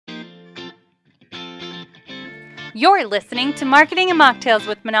You're listening to Marketing and Mocktails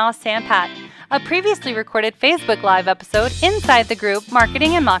with Manal Sampat, a previously recorded Facebook Live episode inside the group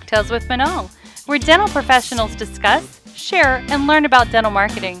Marketing and Mocktails with Manal, where dental professionals discuss, share, and learn about dental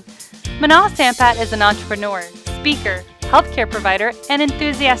marketing. Manal Sampat is an entrepreneur, speaker, healthcare provider, and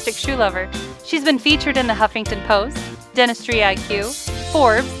enthusiastic shoe lover. She's been featured in the Huffington Post, Dentistry IQ,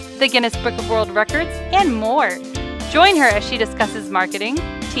 Forbes, the Guinness Book of World Records, and more. Join her as she discusses marketing,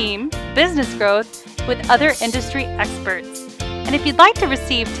 team, business growth with other industry experts. And if you'd like to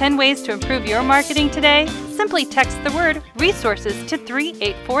receive 10 ways to improve your marketing today, simply text the word resources to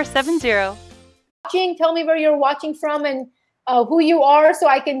 38470. Tell me where you're watching from and who you are so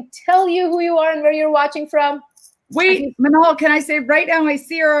I can tell you who you are and where you're watching from. Wait, Manal, can I say right now, I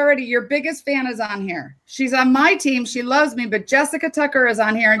see her already. Your biggest fan is on here. She's on my team. She loves me, but Jessica Tucker is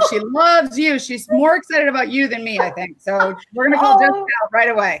on here and she loves you. She's more excited about you than me, I think. So we're going to call Jessica out right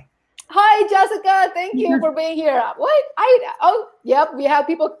away. Hi, Jessica. Thank you for being here. What? Yep. We have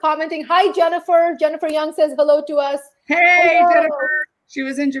people commenting. Hi, Jennifer. Jennifer Young says hello to us. Hey, hello. Jennifer. She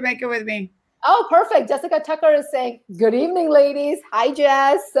was in Jamaica with me. Oh, perfect. Jessica Tucker is saying, good evening, ladies. Hi,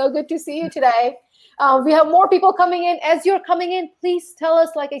 Jess. So good to see you today. We have more people coming in. As you're coming in, please tell us,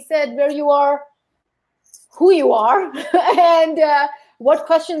 like I said, where you are, who you are, and what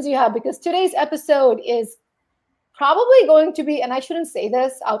questions you have, because today's episode is probably going to be, and I shouldn't say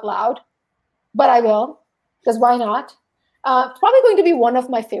this out loud, but I will, because why not? Probably going to be one of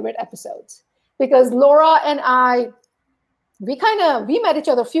my favorite episodes, because Laura and I, we met each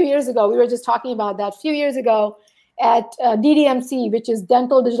other a few years ago. We were just talking about that a few years ago at DDMC, which is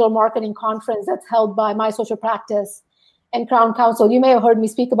Dental Digital Marketing Conference that's held by My Social Practice and Crown Council. You may have heard me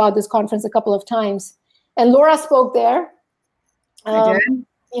speak about this conference a couple of times. And Laura spoke there. I did.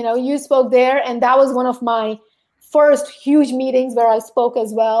 You spoke there, and that was one of my first huge meetings where I spoke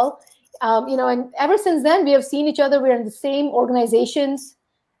as well. And ever since then, we have seen each other. We're in the same organizations,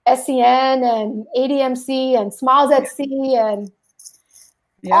 SCN and ADMC and Smiles at Sea and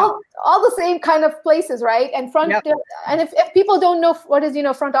all the same kind of places, right? And and if people don't know what is,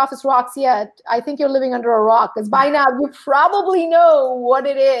 Front Office Rocks yet, I think you're living under a rock, because by now you probably know what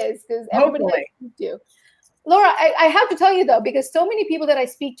it is, because everybody I speak to. Laura, I have to tell you though, because so many people that I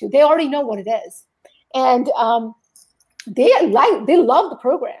speak to, they already know what it is. And they love the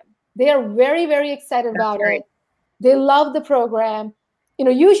program. They are very, very excited about it. They love the program.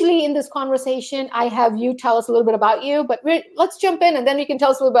 Usually in this conversation, I have you tell us a little bit about you, but let's jump in and then you can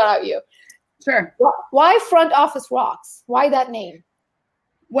tell us a little bit about you. Sure. Why Front Office Rocks? Why that name?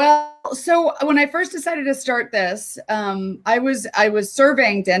 Well, so when I first decided to start this, I was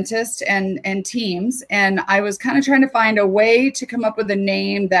surveying dentists and teams, and I was kind of trying to find a way to come up with a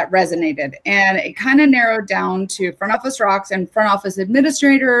name that resonated. And it kind of narrowed down to Front Office Rocks and front office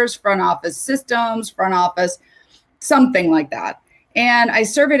administrators, front office systems, front office, something like that. And I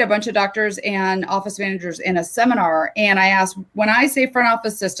surveyed a bunch of doctors and office managers in a seminar. And I asked, when I say front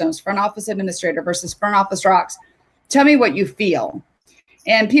office systems, front office administrator versus front office rocks, tell me what you feel.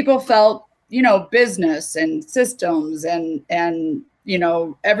 And people felt, business and systems and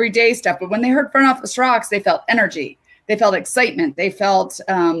everyday stuff. But when they heard front office rocks, they felt energy. They felt excitement. They felt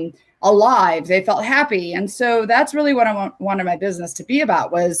alive. They felt happy. And so that's really what I wanted my business to be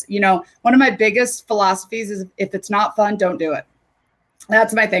about was, one of my biggest philosophies is if it's not fun, don't do it.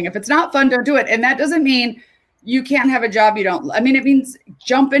 That's my thing. If it's not fun, don't do it. And that doesn't mean you can't have a job you don't. It means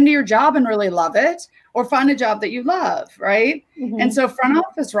jump into your job and really love it, or find a job that you love, right? Mm-hmm. And so Front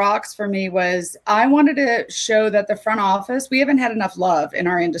Office Rocks for me was, I wanted to show that the front office, we haven't had enough love in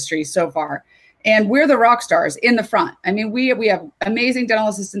our industry so far. And we're the rock stars in the front. We have amazing dental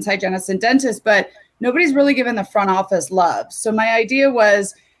assistants, hygienists, and dentists, but nobody's really given the front office love. So my idea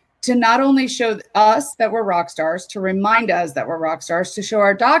was to not only show us that we're rock stars, to remind us that we're rock stars, to show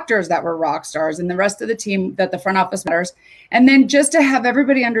our doctors that we're rock stars and the rest of the team that the front office matters. And then just to have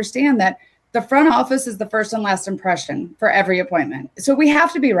everybody understand that the front office is the first and last impression for every appointment. So we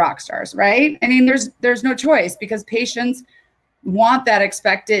have to be rock stars, right? There's no choice, because patients want that,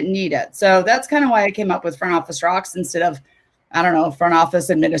 expect it, need it. So that's kind of why I came up with Front Office Rocks instead of, front office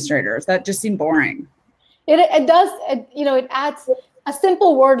administrators. That just seemed boring. It does, it adds a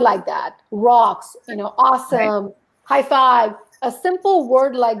simple word like that, rocks, awesome, right. High five. A simple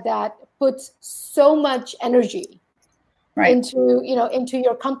word like that puts so much energy into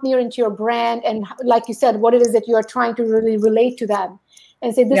your company or into your brand. And like you said, what it is that you are trying to really relate to them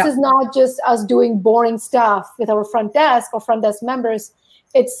and say, this is not just us doing boring stuff with our front desk or front desk members.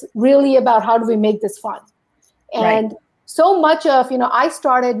 It's really about how do we make this fun? And so much of, I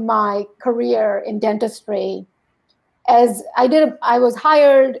started my career in dentistry as I was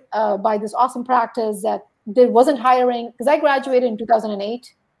hired by this awesome practice that wasn't hiring, because I graduated in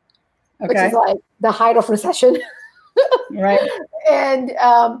 2008, which Okay. is like the height of recession. Right. And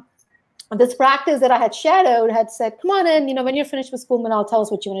this practice that I had shadowed had said, come on in, when you're finished with school, Manal, tell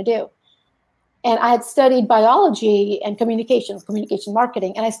us what you want to do. And I had studied biology and communication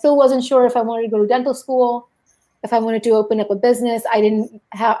marketing. And I still wasn't sure if I wanted to go to dental school, if I wanted to open up a business. I didn't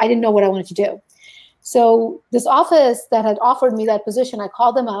know what I wanted to do. So this office that had offered me that position, I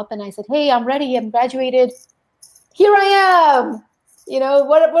called them up and I said, hey, I'm ready. I'm graduated. Here I am.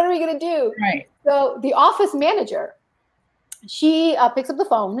 What are we going to do? Right. So the office manager, she picks up the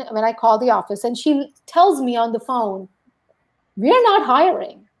phone when I call the office, and she tells me on the phone, we're not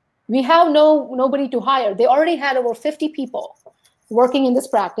hiring. We have nobody to hire. They already had over 50 people working in this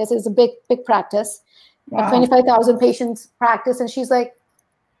practice. It's a big practice, Wow. a 25,000 patients practice. And she's like,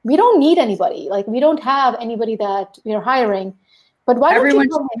 we don't need anybody. Like, we don't have anybody that we're hiring. But why Everyone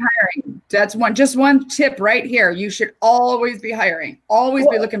don't you should be hiring. That's just one tip right here. You should always be hiring. Always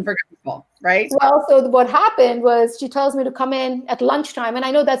be looking for good people, right? Well, so what happened was she tells me to come in at lunchtime. And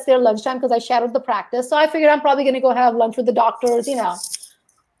I know that's their lunchtime because I shadowed the practice. So I figured I'm probably going to go have lunch with the doctors,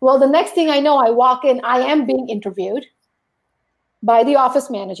 Well, the next thing I know, I walk in, I am being interviewed by the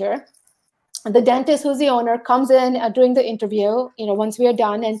office manager. The dentist, who's the owner, comes in during the interview, once we are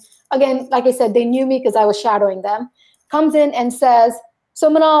done. And again, like I said, they knew me because I was shadowing them. Comes in and says,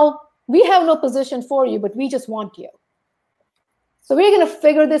 so Manal, we have no position for you, but we just want you. So we're going to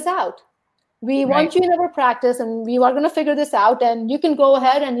figure this out. We want you in our practice, and we are going to figure this out. And you can go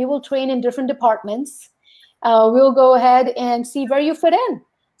ahead and you will train in different departments. We'll go ahead and see where you fit in.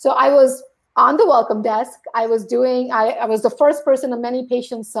 So I was on the welcome desk. I was the first person that many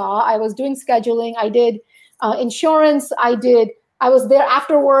patients saw. I was doing scheduling. I did insurance. I was there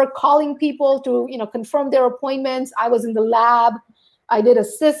after work calling people to, confirm their appointments. I was in the lab. I did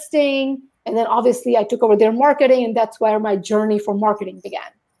assisting. And then obviously I took over their marketing, and that's where my journey for marketing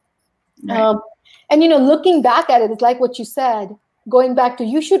began. Right. And, looking back at it, it's like what you said, going back to,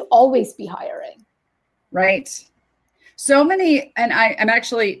 you should always be hiring. Right. So many, and I'm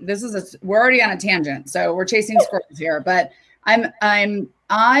actually, we're already on a tangent, so we're chasing squirrels here, but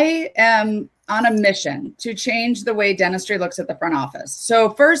I am on a mission to change the way dentistry looks at the front office.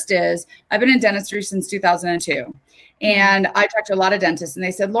 So first is, I've been in dentistry since 2002. And I talked to a lot of dentists, and they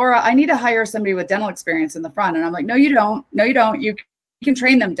said, Laura, I need to hire somebody with dental experience in the front. And I'm like, no, you don't. No, you don't. You can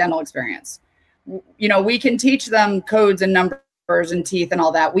train them dental experience. We can teach them codes and numbers and teeth and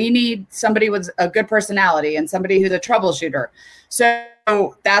all that. We need somebody with a good personality and somebody who's a troubleshooter. So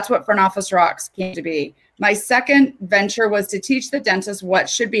that's what Front Office Rocks came to be. My second venture was to teach the dentists what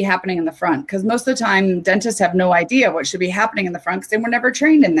should be happening in the front, because most of the time dentists have no idea what should be happening in the front because they were never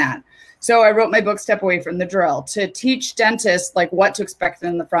trained in that. So I wrote my book, Step Away from the Drill, to teach dentists like what to expect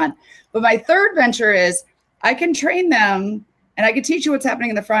in the front. But my third venture is I can train them and I can teach you what's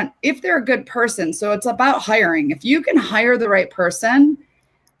happening in the front if they're a good person. So it's about hiring. If you can hire the right person,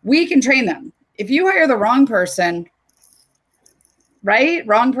 we can train them. If you hire the wrong person, right?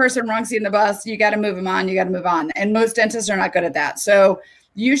 Wrong person, wrong seat in the bus, you got to move them on. You got to move on. And most dentists are not good at that. So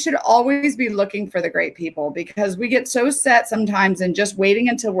you should always be looking for the great people, because we get so set sometimes in just waiting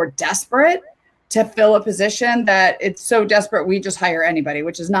until we're desperate to fill a position that it's so desperate we just hire anybody,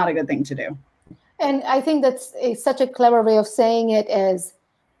 which is not a good thing to do. And I think that's such a clever way of saying it, is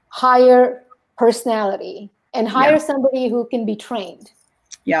hire personality and hire somebody who can be trained.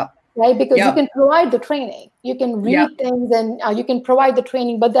 Yeah. Right? Because you can provide the training. You can read things and you can provide the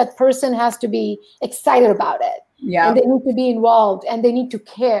training, but that person has to be excited about it. Yeah. And they need to be involved and they need to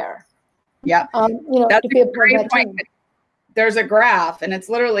care. Yeah. That's a great point. There's a graph, and it's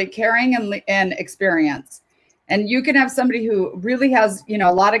literally caring and experience. And you can have somebody who really has, a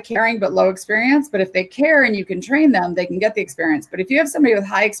lot of caring but low experience. But if they care and you can train them, they can get the experience. But if you have somebody with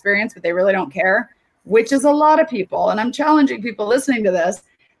high experience but they really don't care, which is a lot of people, and I'm challenging people listening to this,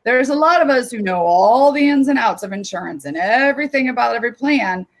 there's a lot of us who know all the ins and outs of insurance and everything about every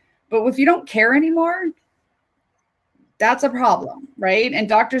plan. But if you don't care anymore, that's a problem, right? And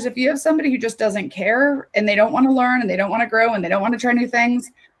doctors, if you have somebody who just doesn't care and they don't want to learn and they don't want to grow and they don't want to try new things,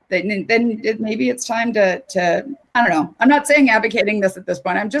 then maybe it's time to, I don't know. I'm not saying advocating this at this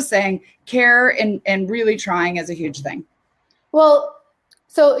point. I'm just saying care and really trying is a huge thing. Well,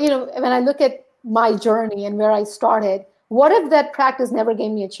 so, when I look at my journey and where I started, what if that practice never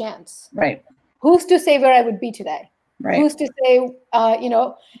gave me a chance? Right. Who's to say where I would be today? Right. Who's to say,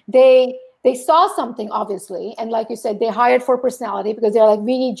 they saw something, obviously. And like you said, they hired for personality because they're like,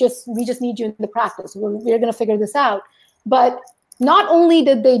 we just need you in the practice. We're going to figure this out. But not only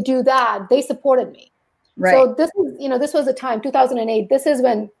did they do that, they supported me. Right. So this was a time, 2008. This is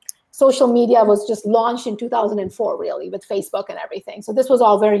when social media was just launched in 2004, really, with Facebook and everything. So this was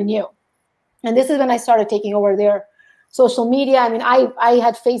all very new. And this is when I started taking over their social media. I mean, I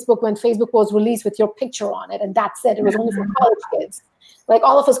had Facebook when Facebook was released with your picture on it, and that's it. It was only for college kids. Like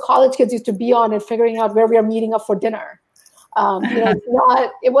all of us college kids used to be on it, figuring out where we are meeting up for dinner.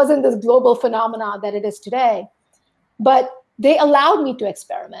 It wasn't this global phenomenon that it is today. But they allowed me to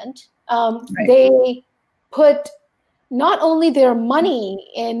experiment. They put not only their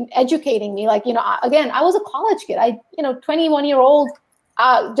money in educating me, like, again, I was a college kid. 21-year-old,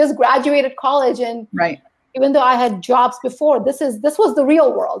 just graduated college, and even though I had jobs before, this was the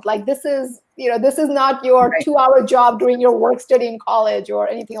real world. Like this is not your 2-hour job during your work study in college or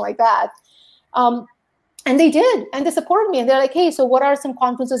anything like that. And they did, and they supported me. And they're like, hey, so what are some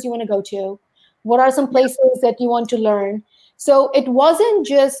conferences you want to go to? What are some places that you want to learn? So it wasn't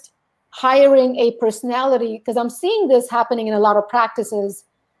just hiring a personality, because I'm seeing this happening in a lot of practices.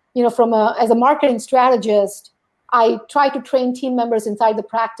 As a marketing strategist, I try to train team members inside the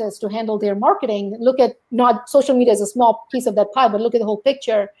practice to handle their marketing. Look at not social media as a small piece of that pie, but look at the whole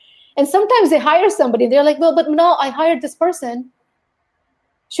picture. And sometimes they hire somebody. They're like, well, but no, I hired this person.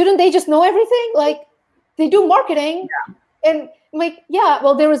 Shouldn't they just know everything? Like they do marketing. Yeah. And I'm like, yeah,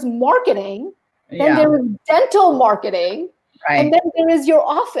 well, there is marketing. Then there is dental marketing. Right. And then there is your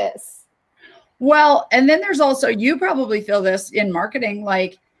office. Well, and then there's also, you probably feel this in marketing,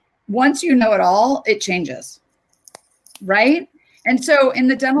 like once you know it all, it changes. Right. And so in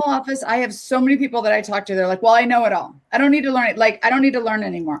the dental office, I have so many people that I talk to. They're like, well, I know it all. I don't need to learn it. Like, I don't need to learn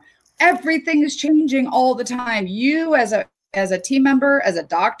anymore. Everything is changing all the time. You as a team member, as a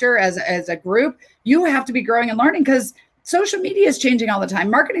doctor, as a group, you have to be growing and learning, because social media is changing all the time.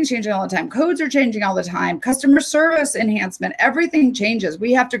 Marketing is changing all the time. Codes are changing all the time. Customer service enhancement, everything changes.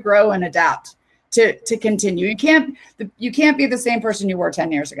 We have to grow and adapt to continue. You can't be the same person you were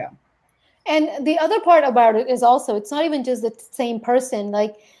 10 years ago. And the other part about it is also, it's not even just the same person.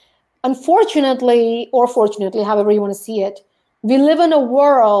 Like, unfortunately, or fortunately, however you want to see it, we live in a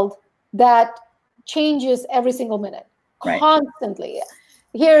world that changes every single minute, constantly.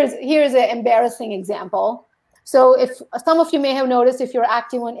 Here's an embarrassing example. So if some of you may have noticed, if you're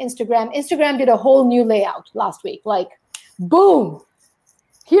active on Instagram did a whole new layout last week. Like, boom,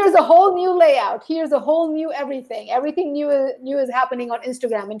 here's a whole new layout. Here's a whole new everything. Everything new is happening on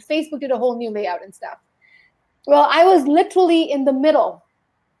Instagram. And Facebook did a whole new layout and stuff. Well, I was literally in the middle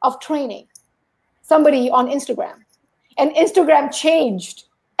of training somebody on Instagram. And Instagram changed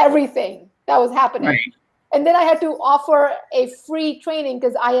everything that was happening. Right. And then I had to offer a free training,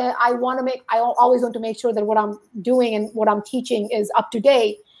 because I always want to make sure that what I'm doing and what I'm teaching is up to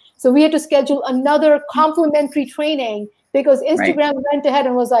date. So we had to schedule another complimentary training, because Instagram went ahead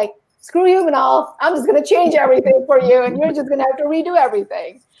and was like, screw you, Manal, I'm just going to change everything for you, and you're just going to have to redo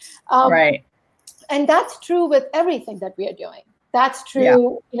everything. And that's true with everything that we are doing. That's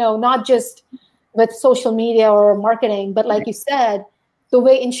true, not just with social media or marketing, but like you said, the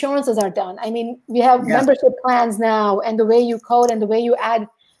way insurances are done. I mean, we have membership plans now, and the way you code and the way you add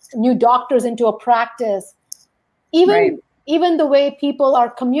new doctors into a practice, even the way people are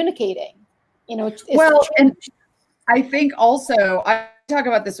communicating, and I think also, I talk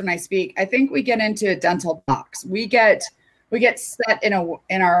about this when I speak, I think we get into a dental box. We get set in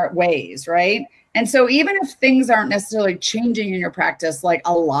our ways, right? And so even if things aren't necessarily changing in your practice like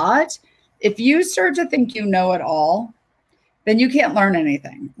a lot, if you start to think you know it all, then you can't learn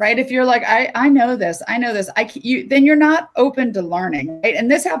anything, right? If you're like, I know this, then you're not open to learning, right? And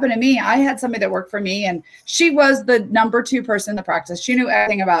this happened to me. I had somebody that worked for me, and she was the number 2 person in the practice. She knew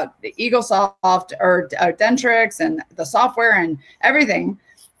everything about the EagleSoft or Dentrix and the software and everything.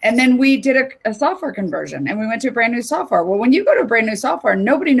 And then we did a software conversion, and we went to a brand new software. Well, when you go to a brand new software,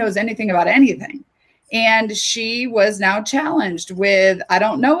 nobody knows anything about anything. And she was now challenged with, I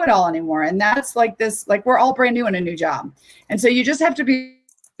don't know it all anymore. And that's like this, like we're all brand new in a new job. And so you just have to be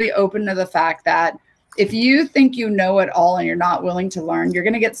open to the fact that if you think you know it all and you're not willing to learn, you're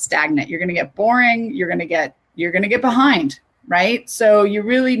going to get stagnant. You're going to get boring. You're going to get behind, right? So you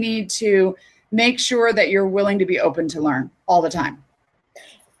really need to make sure that you're willing to be open to learn all the time.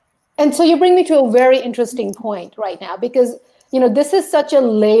 And so you bring me to a very interesting point right now, because, this is such a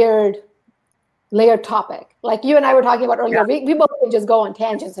layered topic. Like you and I were talking about earlier, we both can just go on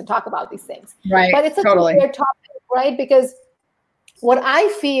tangents and talk about these things. Right. But it's such a weird topic, right? Because what I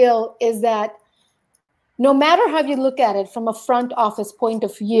feel is that no matter how you look at it from a front office point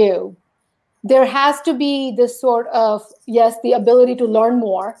of view, there has to be this sort of, the ability to learn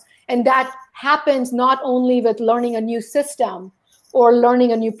more. And that happens not only with learning a new system or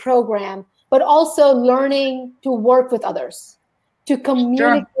learning a new program, but also learning to work with others, to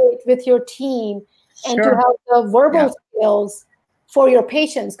communicate with your team and to Sure. have the verbal Yeah. skills for your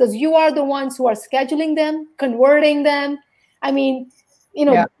patients, because you are the ones who are scheduling them, converting them. I mean,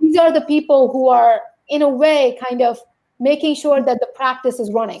 Yeah. these are the people who are, in a way, kind of making sure that the practice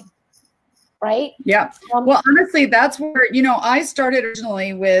is running, right? Yeah. Well, honestly, that's where, I started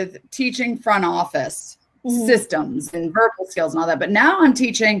originally with teaching front office systems and verbal skills and all that. But now I'm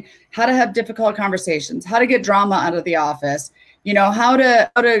teaching how to have difficult conversations, how to get drama out of the office, how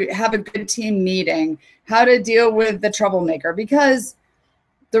to have a good team meeting, how to deal with the troublemaker. Because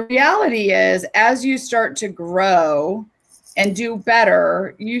the reality is, as you start to grow and do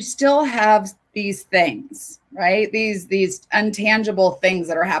better, you still have these things, right? These intangible things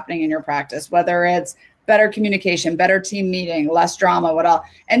that are happening in your practice, whether it's better communication, better team meeting, less drama, what else.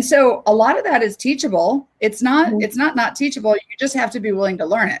 And so a lot of that is teachable. It's not teachable. You just have to be willing to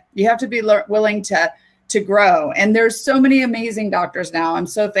learn it. You have to be willing to grow. And there's so many amazing doctors now. I'm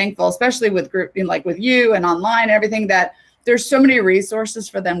so thankful, especially with group, like with you and online and everything, that there's so many resources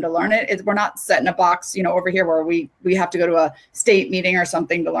for them to learn it. We're not set in a box, over here where we have to go to a state meeting or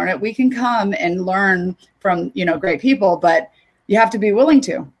something to learn it. We can come and learn from, great people, but you have to be willing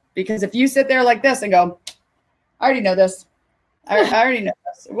to, because if you sit there like this and go, I already know this. I already know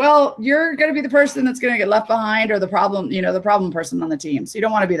this. Well, you're going to be the person that's going to get left behind, or the problem, the problem person on the team. So you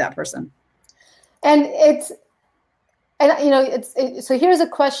don't want to be that person. And so here's a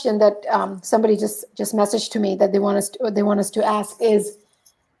question that somebody just messaged to me that they want us to ask is,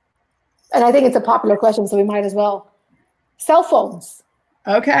 and I think it's a popular question, so we might as well. Cell phones.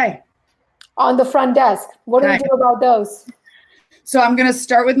 Okay. On the front desk. What do we do about those? So I'm going to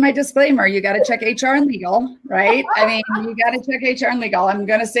start with my disclaimer. You got to check HR and legal, right? I mean, you got to check HR and legal. I'm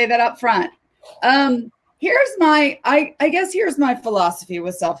going to say that up front. Here's my philosophy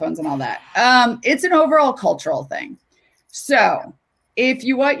with cell phones and all that. It's an overall cultural thing. So if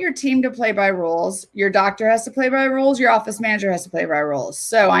you want your team to play by rules, your doctor has to play by rules, your office manager has to play by rules.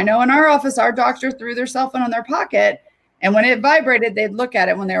 So I know in our office, our doctor threw their cell phone in their pocket, and when it vibrated, they'd look at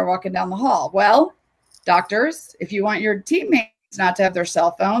it when they were walking down the hall. Well, doctors, if you want your teammates not to have their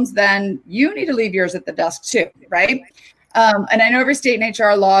cell phones, then you need to leave yours at the desk too, right? And I know every state and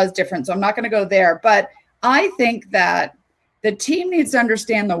HR law is different, so I'm not going to go there. But I think that the team needs to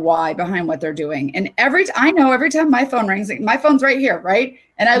understand the why behind what they're doing. And every time my phone rings, my phone's right here, right?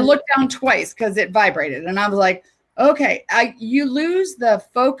 And I looked down twice because it vibrated. And I was like, okay, you lose the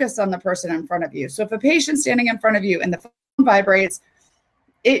focus on the person in front of you. So if a patient's standing in front of you and the phone vibrates,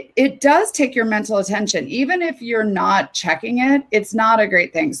 it does take your mental attention. Even if you're not checking it, it's not a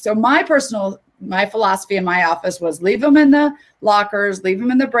great thing. So my philosophy in my office was leave them in the lockers, leave them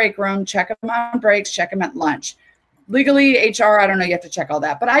in the break room, check them on breaks, check them at lunch. Legally, HR, I don't know, you have to check all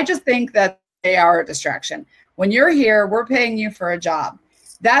that. But I just think that they are a distraction. When you're here, we're paying you for a job.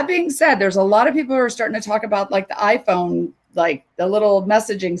 That being said, there's a lot of people who are starting to talk about like the iPhone, like the little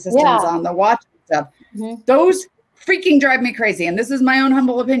messaging systems on the watch and stuff. Mm-hmm. Those freaking drive me crazy. And this is my own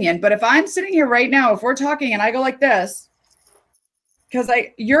humble opinion. But if I'm sitting here right now, if we're talking and I go like this, because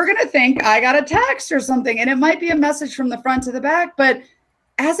you're going to think I got a text or something, and it might be a message from the front to the back. But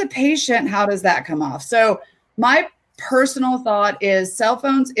as a patient, how does that come off? So my personal thought is cell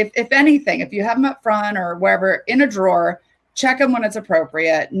phones, if anything, if you have them up front or wherever in a drawer, check them when it's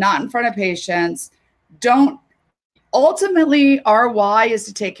appropriate, not in front of patients. Ultimately, our why is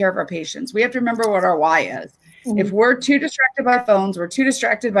to take care of our patients. We have to remember what our why is. Mm-hmm. If we're too distracted by phones, we're too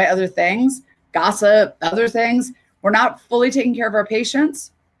distracted by other things, gossip, other things, we're not fully taking care of our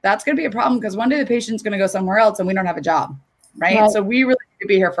patients, that's going to be a problem, because one day the patient's going to go somewhere else and we don't have a job, right? So we really need to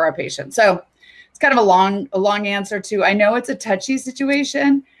be here for our patients. So it's kind of a long answer to, I know it's a touchy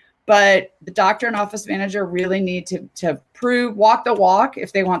situation, but the doctor and office manager really need to walk the walk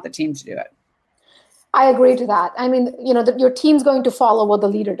if they want the team to do it. I agree to that. I mean, your team's going to follow what the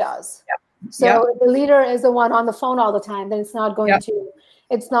leader does. Yep. So if the leader is the one on the phone all the time, then it's not going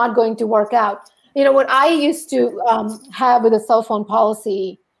to work out. What I used to have with a cell phone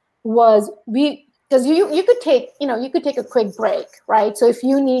policy was because you could take a quick break, right? So if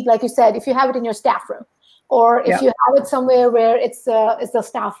you need, like you said, if you have it in your staff room, or if you have it somewhere where it's the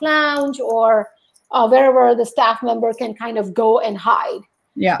staff lounge, or wherever the staff member can kind of go and hide.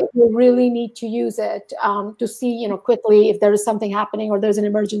 Yeah, if you really need to use it to see, quickly if there is something happening or there's an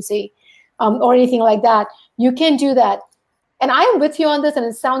emergency or anything like that, you can do that. And I am with you on this, and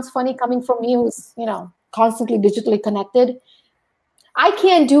it sounds funny coming from me who's, constantly digitally connected. I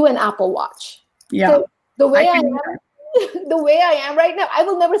can't do an Apple Watch. Yeah. So the way I am right now, I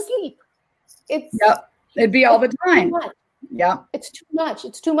will never sleep. It'd be all the time. Yeah. It's too much.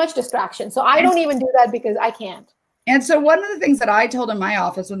 It's too much distraction. So I don't even do that because I can't. And so one of the things that I told in my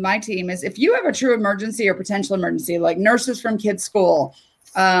office with my team is if you have a true emergency or potential emergency, like nurses from kids' school,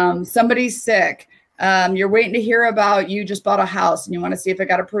 somebody's sick, you're waiting to hear about, you just bought a house and you want to see if it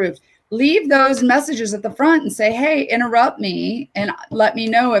got approved, leave those messages at the front and say, hey, interrupt me and let me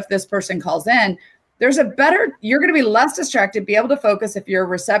know if this person calls in. There's a better, you're going to be less distracted, be able to focus. If you're a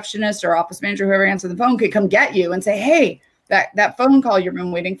receptionist or office manager, whoever answers the phone could come get you and say, hey, that phone call you've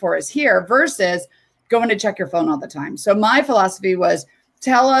been waiting for is here, versus going to check your phone all the time. So my philosophy was,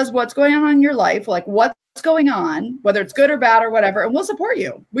 tell us what's going on in your life, like what's going on, whether it's good or bad or whatever, and we'll support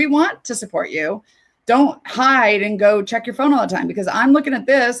you. We want to support you. Don't hide and go check your phone all the time, because I'm looking at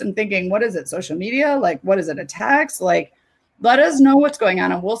this and thinking, what is it? Social media? Like, what is it? A text? Like, let us know what's going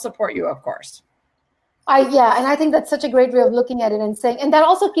on and we'll support you, of course. Yeah. And I think that's such a great way of looking at it and saying, and that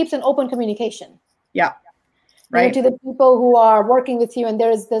also keeps an open communication. Yeah. Right. To the people who are working with you. And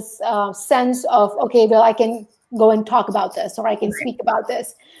there's this sense of, okay, well, I can go and talk about this, or I can speak about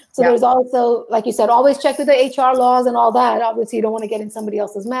this. So there's also, like you said, always check with the HR laws and all that. Obviously, you don't want to get in somebody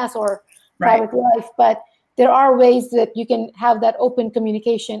else's mess or private life, but there are ways that you can have that open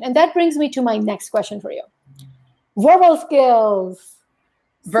communication. And that brings me to my next question for you. Verbal skills.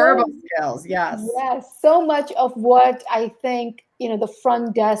 Verbal skills, yes. Yes, so much of what I think, the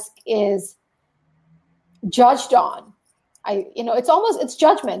front desk is judged on. It's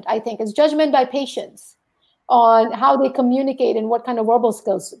judgment. I think it's judgment by patients on how they communicate and what kind of verbal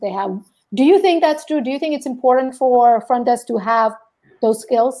skills they have. Do you think that's true? Do you think it's important for front desk to have those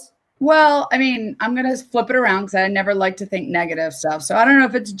skills? Well, I mean, I'm going to flip it around because I never like to think negative stuff. So I don't know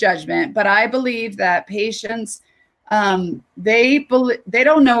if it's judgment, but I believe that patients, they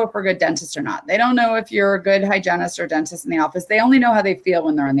don't know if we're good dentists or not. They don't know if you're a good hygienist or dentist in the office. They only know how they feel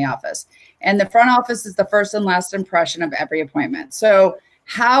when they're in the office. And the front office is the first and last impression of every appointment. So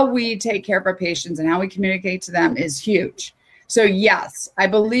how we take care of our patients and how we communicate to them is huge. So yes, I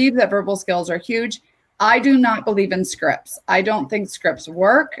believe that verbal skills are huge. I do not believe in scripts. I don't think scripts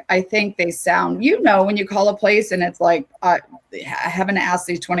work. I think they sound, when you call a place and it's like, I haven't asked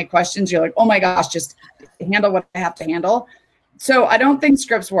these 20 questions. You're like, oh my gosh, just handle what I have to handle. So I don't think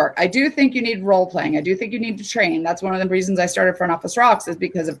scripts work. I do think you need role playing. I do think you need to train. That's one of the reasons I started Front Office Rocks, is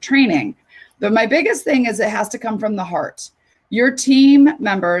because of training. But my biggest thing is it has to come from the heart. Your team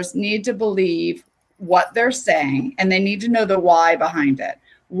members need to believe what they're saying, and they need to know the why behind it.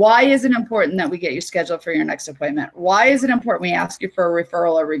 Why is it important that we get you scheduled for your next appointment? Why is it important we ask you for a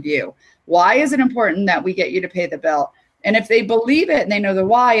referral or review? Why is it important that we get you to pay the bill? And if they believe it and they know the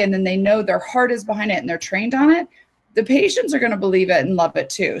why, and then they know their heart is behind it and they're trained on it, the patients are going to believe it and love it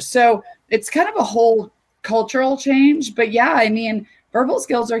too. So it's kind of a whole cultural change. But yeah, I mean, verbal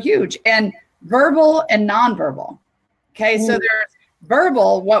skills are huge, and verbal and nonverbal. Okay, so there's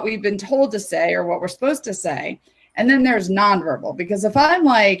verbal, what we've been told to say or what we're supposed to say. And then there's nonverbal, because if I'm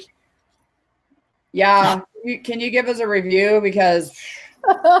like, yeah, can you give us a review? Because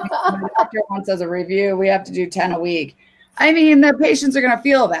the doctor wants us a review. We have to do 10 a week. I mean, the patients are going to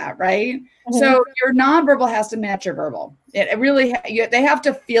feel that, right? Mm-hmm. So your nonverbal has to match your verbal. It really, they have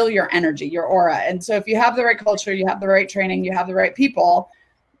to feel your energy, your aura. And so if you have the right culture, you have the right training, you have the right people,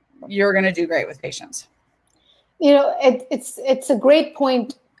 you're going to do great with patients. It's a great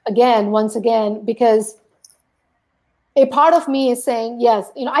point once again, because a part of me is saying,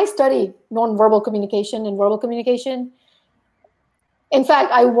 yes, I study nonverbal communication and verbal communication. In fact,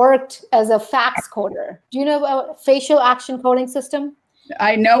 I worked as a fax coder. Do you know about facial action coding system?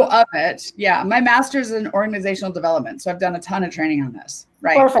 I know of it. Yeah. My master's in organizational development. So I've done a ton of training on this.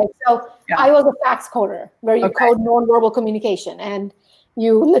 Right. Perfect. So yeah. I was a fax coder where you code nonverbal communication, and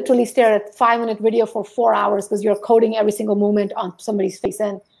you literally stare at 5-minute video for 4 hours because you're coding every single movement on somebody's face.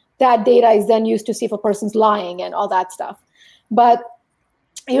 And that data is then used to see if a person's lying and all that stuff. But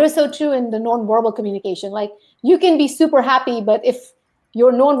you're so true in the nonverbal communication. Like, you can be super happy, but if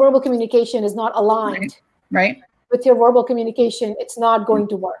your nonverbal communication is not aligned right with your verbal communication, it's not going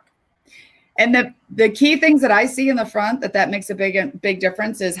to work. And the key things that I see in the front that makes a big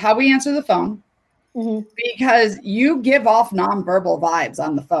difference is how we answer the phone, because you give off nonverbal vibes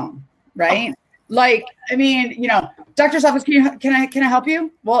on the phone, right? Oh. Like, I mean, doctor's office, can I help you?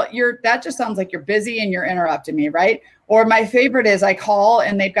 Well, that just sounds like you're busy and you're interrupting me, right? Or my favorite is I call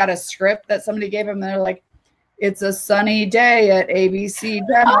and they've got a script that somebody gave them and they're like, it's a sunny day at ABC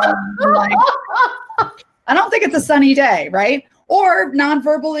Dental. Like, I don't think it's a sunny day, right? Or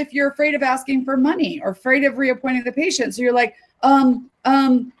nonverbal if you're afraid of asking for money or afraid of reappointing the patient. So you're like, you're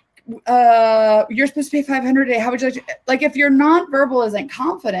supposed to pay $500 a day. How would you like if your nonverbal isn't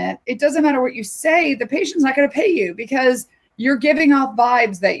confident, it doesn't matter what you say, the patient's not going to pay you because you're giving off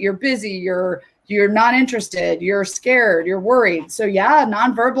vibes that you're busy, you're you're not interested, you're scared, you're worried. So yeah,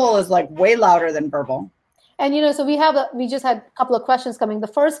 nonverbal is like way louder than verbal. And, so we just had a couple of questions coming. The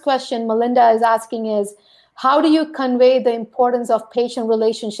first question Melinda is asking is, how do you convey the importance of patient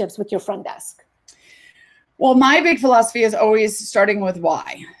relationships with your front desk? Well, my big philosophy is always starting with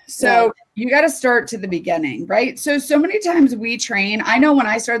why. So you got to start to the beginning, right? So many times we train. I know when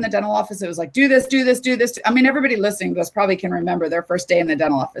I started in the dental office, it was like, do this, do this, do this. I mean, everybody listening to this probably can remember their first day in the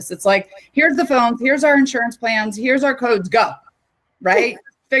dental office. It's like, here's the phones, here's our insurance plans, here's our codes, go, right?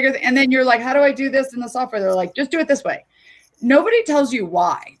 And then you're like, how do I do this in the software? They're like, just do it this way. Nobody tells you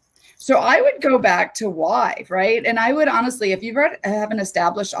why. So I would go back to why, right? And I would honestly, if you have an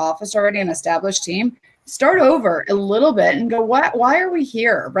established office already, an established team, start over a little bit and go, why are we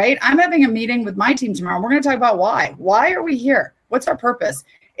here, right? I'm having a meeting with my team tomorrow. We're going to talk about why. Why are we here? What's our purpose?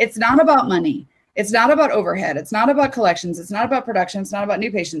 It's not about money. It's not about overhead. It's not about collections. It's not about production. It's not about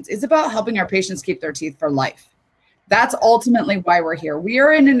new patients. It's about helping our patients keep their teeth for life. That's ultimately why we're here. We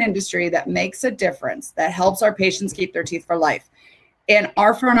are in an industry that makes a difference, that helps our patients keep their teeth for life. And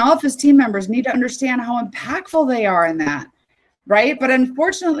our front office team members need to understand how impactful they are in that, right? But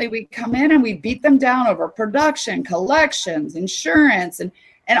unfortunately, we come in and we beat them down over production, collections, insurance, and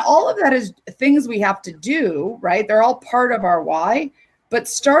all of that is things we have to do, right? They're all part of our why. But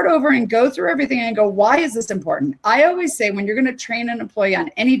start over and go through everything and go, why is this important? I always say when you're going to train an employee on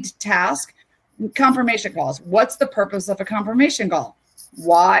any task, confirmation calls. What's the purpose of a confirmation call?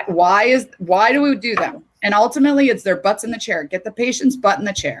 Why do we do them? And ultimately, it's their butts in the chair. Get the patient's butt in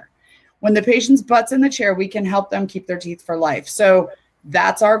the chair. When the patient's butt's in the chair, we can help them keep their teeth for life. So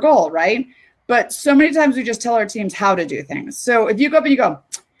that's our goal, right? But so many times we just tell our teams how to do things. So if you go up and you go,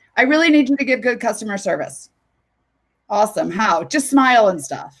 I really need you to give good customer service. Awesome. How? Just smile and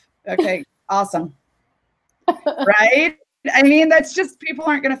stuff. Okay. Awesome. Right? I mean, that's just, people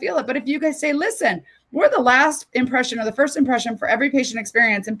aren't going to feel it. But if you guys say, listen, we're the last impression or the first impression for every patient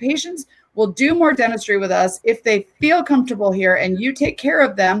experience, and patients will do more dentistry with us if they feel comfortable here and you take care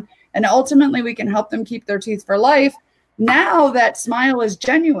of them, and ultimately we can help them keep their teeth for life. Now that smile is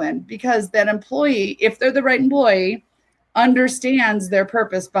genuine because that employee, if they're the right employee, understands their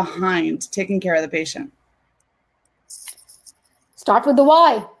purpose behind taking care of the patient. Start with the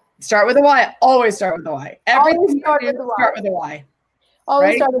why. Start with the why. Always start with the why. Always start with the why. Start with the why.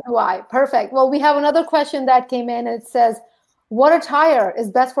 Always start with the why. Perfect. Well, we have another question that came in. And it says, what attire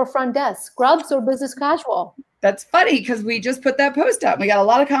is best for front desk, scrubs or business casual? That's funny because we just put that post up. We got a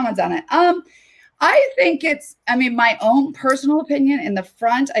lot of comments on it. I think my own personal opinion in the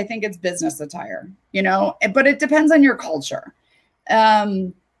front, I think it's business attire, but it depends on your culture.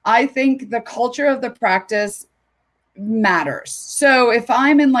 I think the culture of the practice matters. So if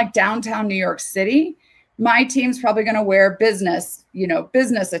I'm in like downtown New York City, my team's probably going to wear business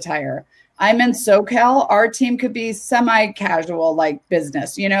attire. I'm in SoCal, our team could be semi-casual, like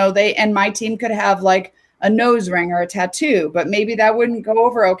business, and my team could have like a nose ring or a tattoo, but maybe that wouldn't go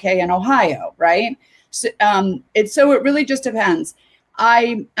over okay in Ohio, right? So it really just depends.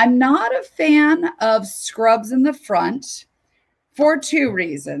 I'm not a fan of scrubs in the front for two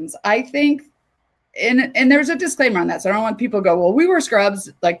reasons. I think, and there's a disclaimer on that, so I don't want people to go, well, we wear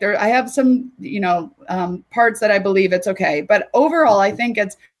scrubs. Like I have some, parts that I believe it's okay, but overall, I think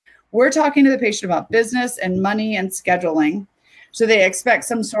we're talking to the patient about business and money and scheduling. So they expect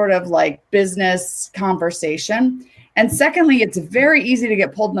some sort of like business conversation. And secondly, it's very easy to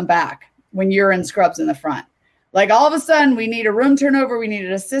get pulled in the back when you're in scrubs in the front. Like all of a sudden we need a room turnover, we need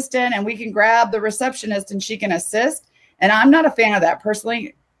an assistant, and we can grab the receptionist and she can assist. And I'm not a fan of that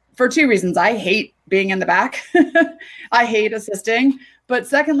personally for two reasons. I hate being in the back. I hate assisting. But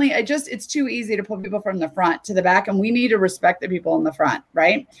secondly, it's too easy to pull people from the front to the back, and we need to respect the people in the front,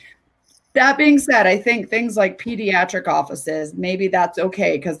 right? That being said, I think things like pediatric offices, maybe that's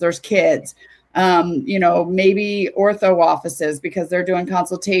okay because there's kids, maybe ortho offices because they're doing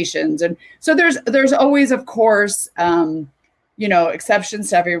consultations. And so there's always, of course, exceptions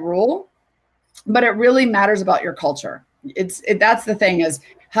to every rule, but it really matters about your culture. That's the thing is,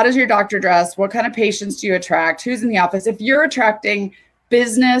 how does your doctor dress? What kind of patients do you attract? Who's in the office? If you're attracting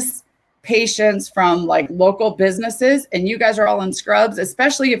business patients from like local businesses and you guys are all in scrubs,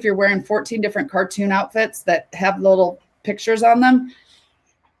 especially if you're wearing 14 different cartoon outfits that have little pictures on them,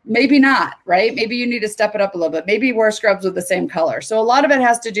 maybe not, right? Maybe you need to step it up a little bit. Maybe wear scrubs with the same color. So a lot of it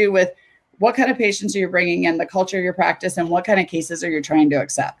has to do with what kind of patients are you bringing in, the culture of your practice, and what kind of cases are you trying to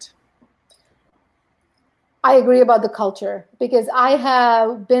accept. I agree about the culture because I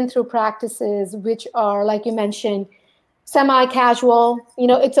have been through practices which are, like you mentioned, semi-casual.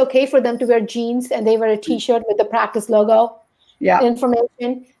 It's okay for them to wear jeans and they wear a t-shirt with the practice logo.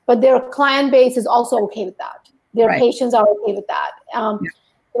 information, but their client base is also okay with that. Their patients are okay with that.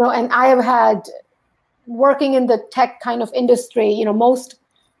 You know, and I have had, working in the tech kind of industry, you know, most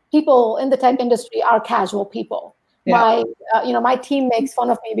people in the tech industry are casual people. My, you know, my team makes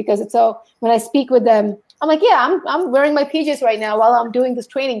fun of me because it's so, when I speak with them, I'm like, yeah, I'm wearing my PJs right now while I'm doing this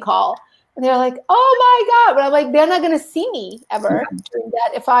training call. And they're like, oh my God. But I'm like, they're not going to see me ever doing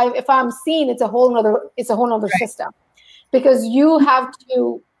that. If I'm seen, it's a whole nother system, because you have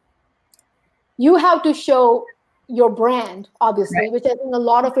to show your brand, obviously, which I think a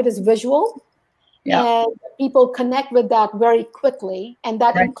lot of it is visual. And people connect with that very quickly. And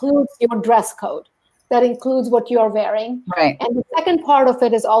that includes your dress code. That includes what you're wearing. And the second part of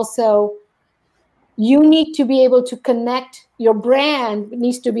it is also, you need to be able to connect, your brand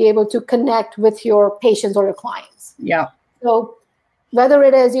needs to be able to connect with your patients or your clients. So whether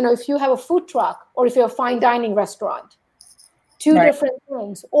it is, you know, if you have a food truck or if you're a fine dining restaurant, two different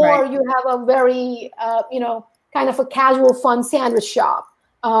things, or you have a very, you know, kind of a casual fun sandwich shop,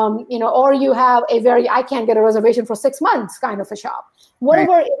 you know, or you have a very, I can't get a reservation for 6 months kind of a shop.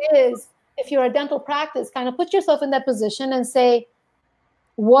 Whatever it is, if you're a dental practice, kind of put yourself in that position and say,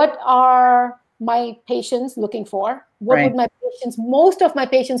 what are my patients looking for? What would my patients, most of my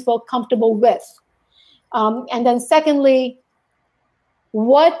patients, feel comfortable with? And then secondly,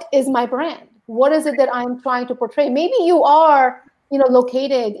 what is my brand? What is it that I'm trying to portray? Maybe you are, you know,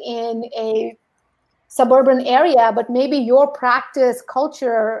 located in a suburban area, but maybe your practice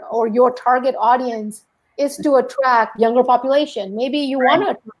culture or your target audience is to attract younger population. Maybe you want to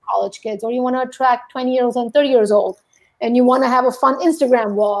attract college kids, or you want to attract 20 years and 30 years old, and you want to have a fun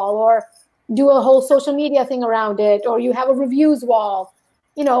Instagram wall, or do a whole social media thing around it, or you have a reviews wall,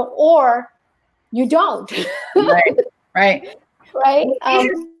 you know, or you don't. Right.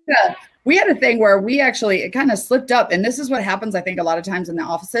 We had a thing where we actually, it kind of slipped up. And this is what happens, I think, a lot of times in the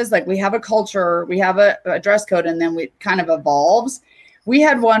offices. Like, we have a culture, we have a dress code, and then we kind of evolves. We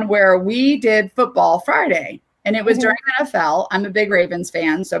had one where we did football Friday, and it was during NFL. I'm a big Ravens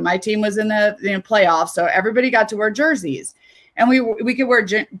fan, so my team was in the playoffs. So everybody got to wear jerseys, and we could wear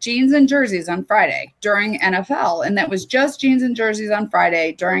jeans and jerseys on Friday during NFL. And that was just jeans and jerseys on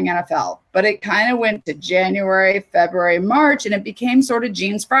Friday during NFL. But it kind of went to January, February, March, and it became sort of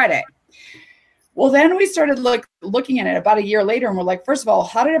Jeans Friday. Well, then we started looking at it about a year later, and we're like, first of all,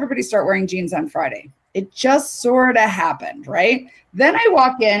 how did everybody start wearing jeans on Friday? It just sort of happened, right? Then I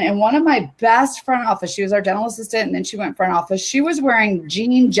walk in, and one of my best front office, she was our dental assistant, and then she went front office. She was wearing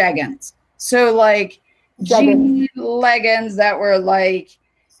jean jeggings. So like jean leggings that were like,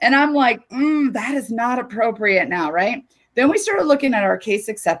 and I'm like, that is not appropriate now, right? Then we started looking at our case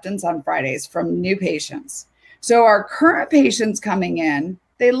acceptance on Fridays from new patients. So our current patients coming in,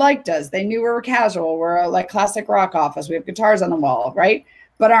 they liked us. They knew we were casual. We're a like classic rock office. We have guitars on the wall, right?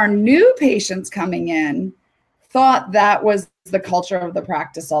 But our new patients coming in thought that was the culture of the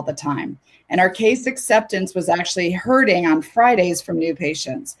practice all the time. And our case acceptance was actually hurting on Fridays from new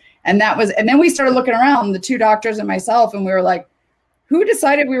patients. And then we started looking around, the two doctors and myself, and we were like, who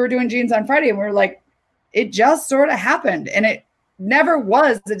decided we were doing jeans on Friday? And we were like, it just sort of happened. And it never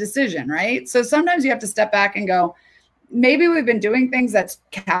was a decision, right? So sometimes you have to step back and go, maybe we've been doing things that's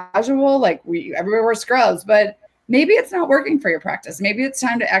casual, like everywhere wear scrubs, but maybe it's not working for your practice. Maybe it's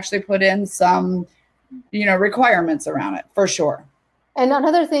time to actually put in some, requirements around it, for sure. And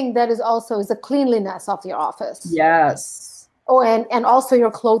another thing that is also the cleanliness of your office. Yes. Oh, and also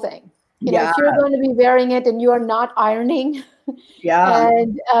your clothing. You know, if you're going to be wearing it and you are not ironing,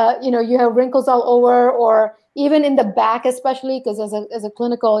 and you have wrinkles all over, or even in the back, especially because as a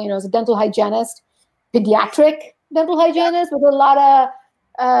clinical, as a dental hygienist, pediatric dental hygienist, with a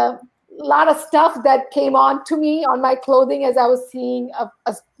lot of stuff that came on to me on my clothing as I was seeing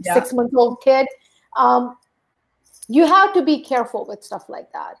a 6-month-old kid. You have to be careful with stuff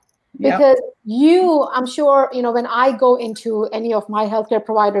like that, because I'm sure, when I go into any of my healthcare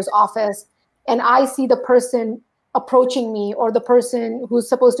provider's office and I see the person approaching me, or the person who's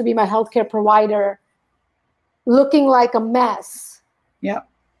supposed to be my healthcare provider looking like a mess.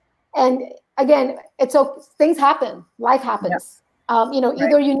 And again, things happen, life happens.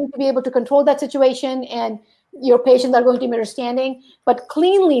 Either you need to be able to control that situation and your patients are going to be understanding, but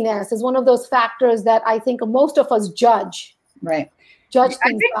cleanliness is one of those factors that I think most of us judge. Right. I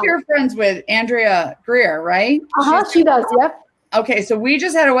think you're friends with Andrea Greer, right? She does. Yep. Okay. So we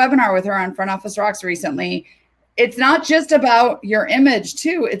just had a webinar with her on Front Office Rocks recently. It's not just about your image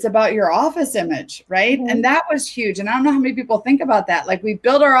too. It's about your office image. Right. Mm-hmm. And that was huge. And I don't know how many people think about that. Like, we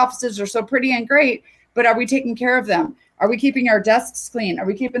build our offices, are so pretty and great, but are we taking care of them? Are we keeping our desks clean? Are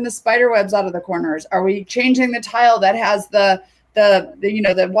we keeping the spider webs out of the corners? Are we changing the tile that has the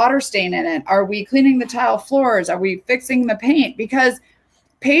water stain in it? Are we cleaning the tile floors? Are we fixing the paint? Because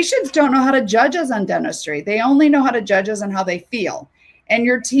patients don't know how to judge us on dentistry. They only know how to judge us on how they feel. And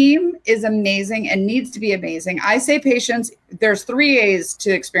your team is amazing and needs to be amazing. I say patients, there's 3 A's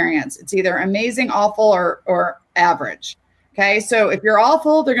to experience. It's either amazing, awful, or average. Okay. So if you're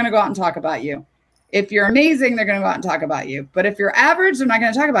awful, they're going to go out and talk about you. If you're amazing, they're going to go out and talk about you. But if you're average, they're not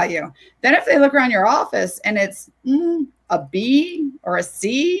going to talk about you. Then if they look around your office and it's a B or a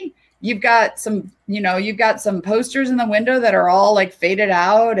C, you've got some posters in the window that are all like faded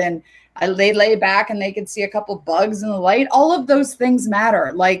out, and they lay back and they can see a couple bugs in the light. All of those things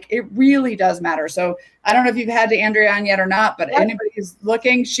matter. Like, it really does matter. So I don't know if you've had Andrea on yet or not, but anybody who's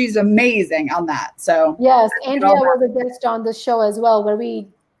looking, she's amazing on that. So yes, Andrea was a guest on the show as well, where we,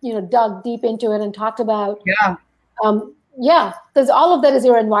 dug deep into it and talked about, because all of that is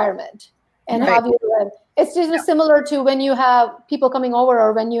your environment and how you live. It's just similar to when you have people coming over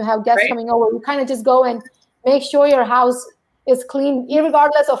or when you have guests coming over, you kind of just go and make sure your house is clean,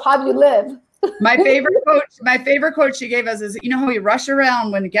 regardless of how you live. My favorite quote she gave us is, how we rush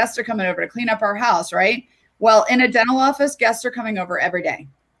around when guests are coming over to clean up our house, right? Well, in a dental office, guests are coming over every day.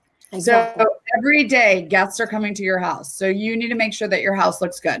 Exactly. So every day guests are coming to your house. So you need to make sure that your house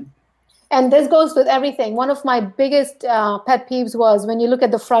looks good. And this goes with everything. One of my biggest pet peeves was when you look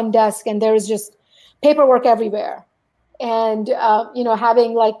at the front desk and there's just paperwork everywhere. And,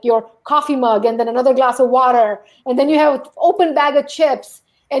 having like your coffee mug and then another glass of water. And then you have an open bag of chips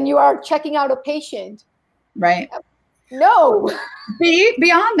and you are checking out a patient. Right. No.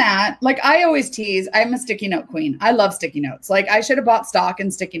 Beyond that, like I always tease, I'm a sticky note queen. I love sticky notes. Like I should have bought stock in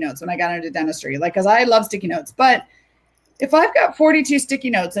sticky notes when I got into dentistry, because I love sticky notes. But if I've got 42 sticky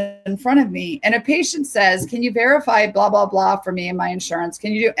notes in front of me and a patient says, can you verify blah, blah, blah for me and my insurance?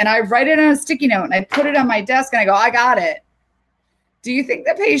 Can you do, and I write it on a sticky note and I put it on my desk and I go, I got it. Do you think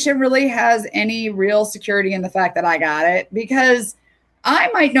the patient really has any real security in the fact that I got it? Because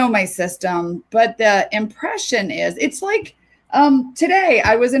I might know my system, but the impression is, it's like today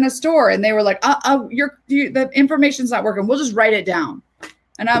I was in a store and they were like, the information's not working. We'll just write it down.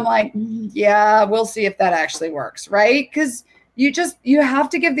 And I'm like, yeah, we'll see if that actually works, right? Because you have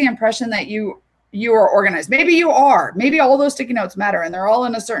to give the impression that you are organized. Maybe you are. Maybe all those sticky notes matter and they're all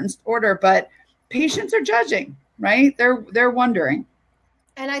in a certain order, but patients are judging, right? They're wondering.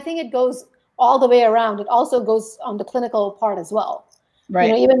 And I think it goes all the way around. It also goes on the clinical part as well.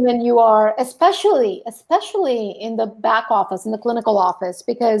 Right. Even when you are, especially in the back office, in the clinical office,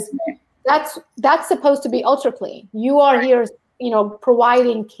 because that's supposed to be ultra clean. You are here,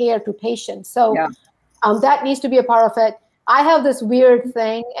 providing care to patients. So that needs to be a part of it. I have this weird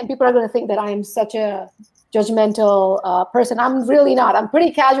thing, and people are going to think that I am such a judgmental person. I'm really not. I'm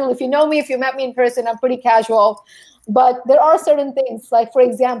pretty casual. If you know me, if you met me in person, I'm pretty casual. But there are certain things, like, for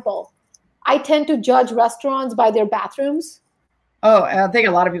example, I tend to judge restaurants by their bathrooms. Oh, I think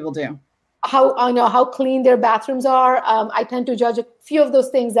a lot of people do. How clean their bathrooms are. I tend to judge a few of those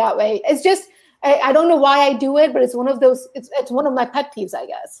things that way. It's just, I don't know why I do it, but it's one of those, it's one of my pet peeves, I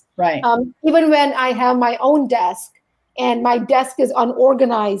guess. Right. Even when I have my own desk and my desk is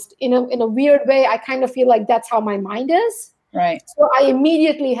unorganized in a weird way, I kind of feel like that's how my mind is. Right. So I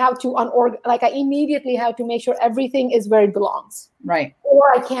immediately have to make sure everything is where it belongs. Right. Or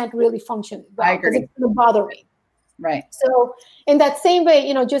I can't really function well. I agree. It's going to bother me. Right. So in that same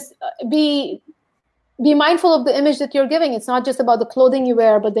way, just be mindful of the image that you're giving. It's not just about the clothing you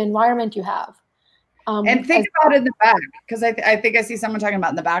wear, but the environment you have. And think about it in the back, because I think I see someone talking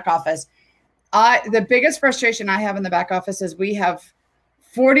about in the back office. The biggest frustration I have in the back office is we have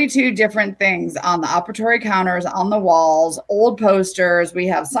 42 different things on the operatory counters, on the walls, old posters. We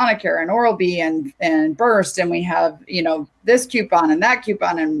have Sonicare and Oral-B and Burst, and we have, this coupon and that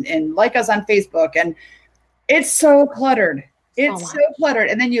coupon and like us on Facebook. And it's so cluttered. It's so cluttered.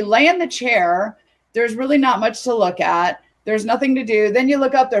 And then you lay in the chair. There's really not much to look at. There's nothing to do. Then you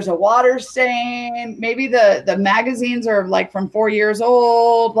look up, there's a water stain. Maybe the magazines are like from 4 years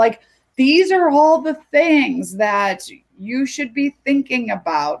old. Like, these are all the things that you should be thinking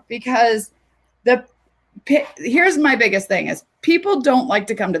about, because here's my biggest thing is people don't like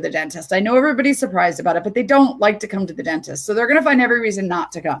to come to the dentist. I know everybody's surprised about it, but they don't like to come to the dentist. So they're going to find every reason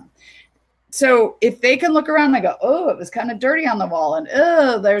not to come. So if they can look around and go, oh, it was kind of dirty on the wall, and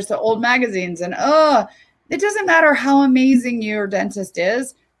oh, there's the old magazines, and oh, it doesn't matter how amazing your dentist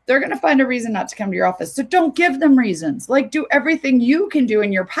is, they're going to find a reason not to come to your office. So don't give them reasons. Like, do everything you can do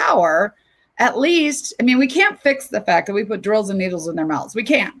in your power. At least, we can't fix the fact that we put drills and needles in their mouths. We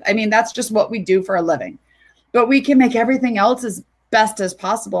can't. That's just what we do for a living. but we can make everything else as best as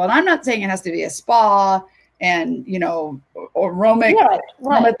possible. And I'm not saying it has to be a spa and, you know, or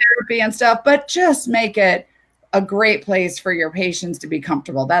aromatherapy and stuff, but just make it a great place for your patients to be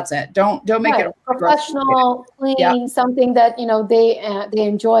comfortable. That's it. Don't make it professional, clean, something that, you know, they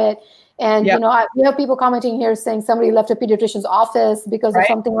enjoy it. And, you know, we have people commenting here saying somebody left a pediatrician's office because of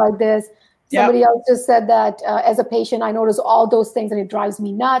something like this. Somebody else just said that as a patient, I notice all those things and it drives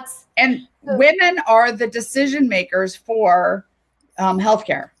me nuts. And women are the decision makers for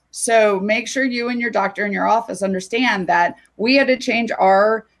healthcare. So make sure you and your doctor in your office understand that we had to change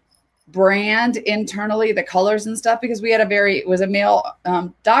our brand internally, the colors and stuff, because we had it was a male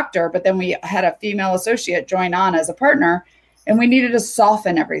doctor, but then we had a female associate join on as a partner, and we needed to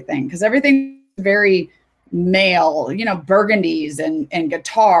soften everything because everything was very male, you know, burgundies and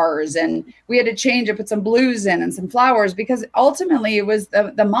guitars, and we had to change it, put some blues in and some flowers, because ultimately it was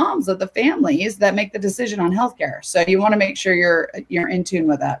the moms of the families that make the decision on healthcare. So you want to make sure you're in tune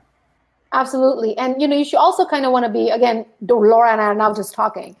with that. Absolutely. And, you know, you should also kind of want to be, again, Laura and I are now just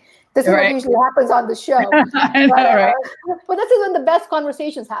talking. This is what usually happens on the show. I know, right? But this is when the best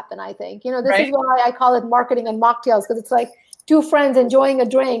conversations happen, I think. You know, this is why I call it marketing and mocktails, because it's like two friends enjoying a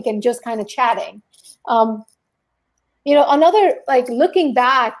drink and just kind of chatting. You know, another, like, looking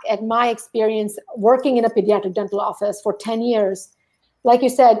back at my experience working in a pediatric dental office for 10 years, like you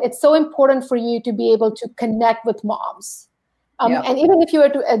said, it's so important for you to be able to connect with moms. And even if you were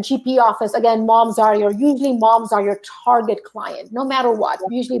to a GP office, again, usually moms are your target client, no matter what.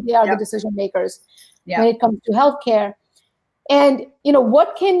 Usually they are the decision makers when it comes to healthcare. And, you know,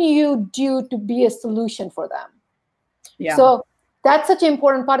 what can you do to be a solution for them? So that's such an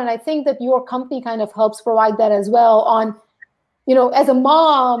important part. And I think that your company kind of helps provide that as well on, you know, as a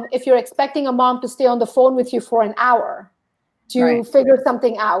mom, if you're expecting a mom to stay on the phone with you for an hour to figure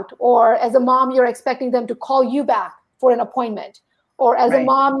something out, or as a mom, you're expecting them to call you back for an appointment, or as a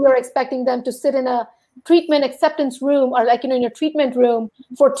mom, you're expecting them to sit in a treatment acceptance room, or, like, you know, in your treatment room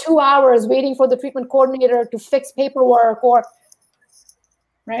for 2 hours waiting for the treatment coordinator to fix paperwork, or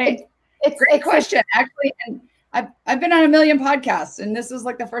it's great question, actually. And I've been on a million podcasts, and this is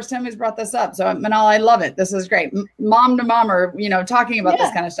like the first time he's brought this up. So, Manal, I love it. This is great. Mom to mom, or, you know, talking about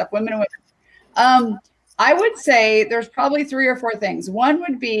this kind of stuff, women and women. I would say there's probably 3 or 4 things. One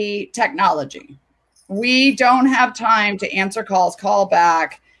would be technology. We don't have time to answer calls, call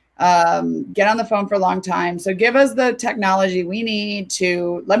back, get on the phone for a long time. So give us the technology we need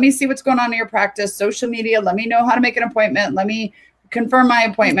to, let me see what's going on in your practice, social media, let me know how to make an appointment, let me confirm my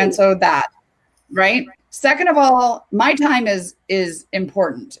appointment. So that, right? Second of all, my time is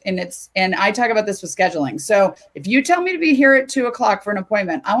important, and I talk about this with scheduling. So if you tell me to be here at 2:00 for an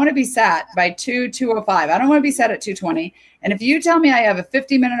appointment, I want to be sat by 2:05. I don't want to be sat at 2:20. And if you tell me I have a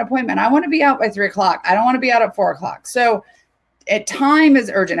 50-minute appointment, I want to be out by 3:00. I don't want to be out at 4:00. So time is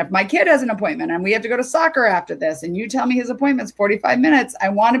urgent. If my kid has an appointment and we have to go to soccer after this, and you tell me his appointment's 45 minutes, I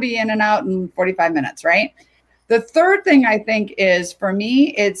want to be in and out in 45 minutes, right? The third thing I think is, for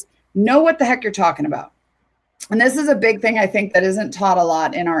me, it's know what the heck you're talking about. And this is a big thing I think that isn't taught a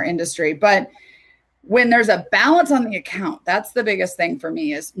lot in our industry, but when there's a balance on the account, that's the biggest thing for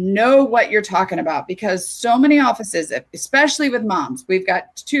me, is know what you're talking about, because so many offices, especially with moms, we've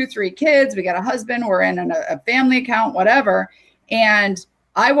got 2, 3 kids, we got a husband, we're in a family account, whatever. And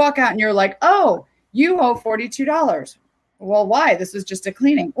I walk out and you're like, oh, you owe $42. Well, why? This was just a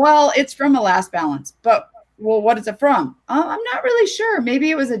cleaning. Well, it's from a last balance, but well, what is it from? Oh, I'm not really sure. Maybe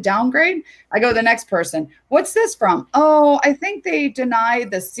it was a downgrade. I go to the next person. What's this from? Oh, I think they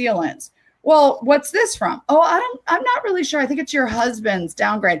denied the sealants. Well, what's this from? Oh, I'm not really sure. I think it's your husband's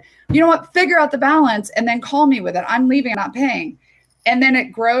downgrade. You know what? Figure out the balance and then call me with it. I'm leaving, I'm not paying. And then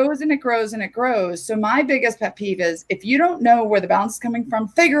it grows and it grows and it grows. So my biggest pet peeve is, if you don't know where the balance is coming from,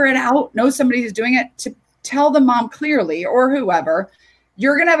 figure it out. Know somebody who's doing it, to tell the mom clearly, or whoever.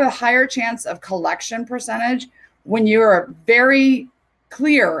 You're going to have a higher chance of collection percentage when you're very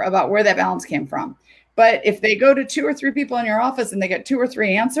clear about where that balance came from. But if they go to 2 or 3 people in your office and they get 2 or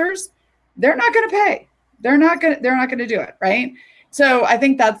 3 answers, they're not going to pay. They're not going to do it. Right. So I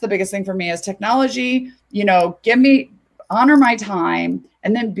think that's the biggest thing for me, is technology. You know, honor my time,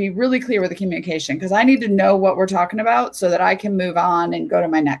 and then be really clear with the communication, because I need to know what we're talking about so that I can move on and go to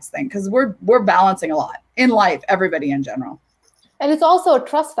my next thing. Because we're balancing a lot in life, everybody in general. And it's also a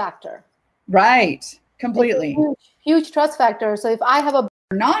trust factor. Right. Completely. Huge trust factor. So if I have a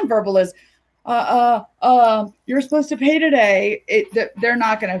nonverbal is, you're supposed to pay today, they're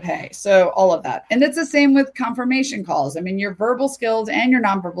not going to pay. So all of that. And it's the same with confirmation calls. I mean, your verbal skills and your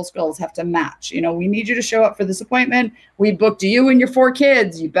nonverbal skills have to match. You know, we need you to show up for this appointment. We booked you and your 4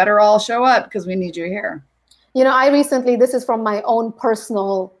 kids. You better all show up because we need you here. I recently, this is from my own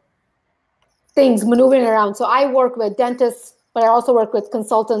personal things maneuvering around. So I work with dentists, but I also work with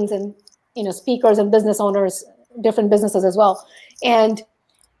consultants and, speakers and business owners, different businesses as well. And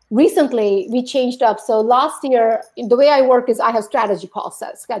recently we changed up. So last year, the way I work is I have strategy call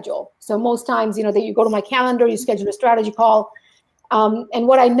schedule. So most times, that you go to my calendar, you schedule a strategy call. And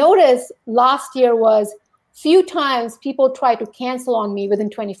what I noticed last year was few times people try to cancel on me within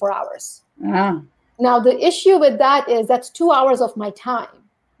 24 hours. Uh-huh. Now, the issue with that is that's 2 hours of my time.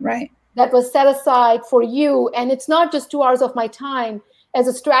 Right. That was set aside for you. And it's not just 2 hours of my time. As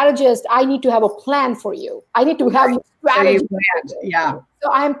a strategist, I need to have a plan for you. I need to have a strategy. Yeah.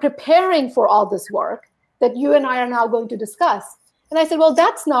 So I'm preparing for all this work that you and I are now going to discuss. And I said, well,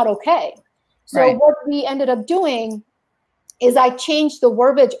 that's not okay. So what we ended up doing is I changed the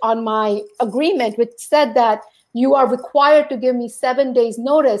verbiage on my agreement, which said that you are required to give me 7 days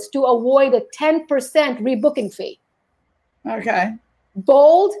notice to avoid a 10% rebooking fee. Okay.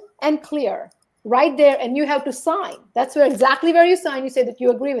 Bold and clear right there. And you have to sign. That's exactly where you sign. You say that you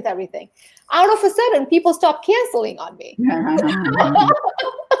agree with everything. Out of a sudden, people stop canceling on me.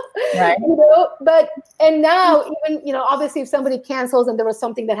 Right. And now even, obviously if somebody cancels and there was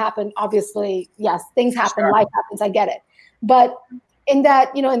something that happened, obviously, yes, things happen, life happens, I get it. But in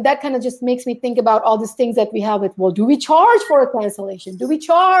that, and that kind of just makes me think about all these things that we have with, well, do we charge for a cancellation? Do we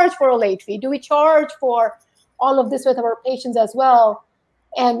charge for a late fee? Do we charge for all of this with our patients as well?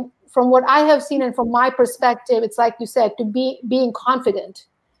 And from what I have seen and from my perspective, it's like you said, to being confident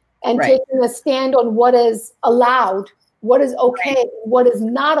and taking a stand on what is allowed, what is okay, what is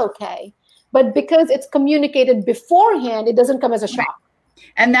not okay. But because it's communicated beforehand, it doesn't come as a shock.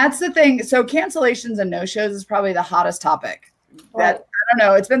 And that's the thing. So cancellations and no-shows is probably the hottest topic. I don't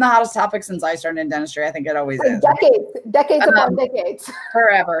know. It's been the hottest topic since I started in dentistry. I think it always is. Decades upon decades.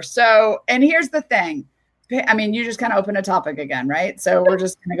 Forever. So, and here's the thing. I mean, you just kind of opened a topic again, right? So we're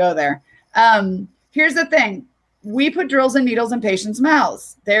just going to go there. Here's the thing. We put drills and needles in patients'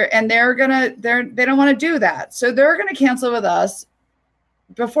 mouths. They don't want to do that. So they're going to cancel with us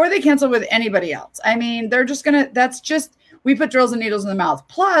before they cancel with anybody else. I mean, we put drills and needles in the mouth.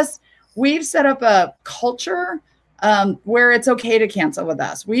 Plus, we've set up a culture where it's okay to cancel with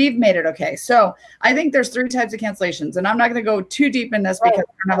us. We've made it okay. So I think there's 3 types of cancellations, and I'm not going to go too deep in this because I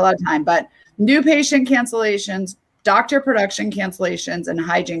don't have a lot of time, but new patient cancellations, doctor production cancellations, and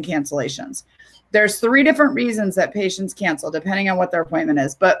hygiene cancellations. There's 3 different reasons that patients cancel depending on what their appointment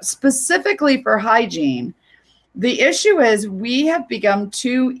is. But specifically for hygiene, the issue is we have become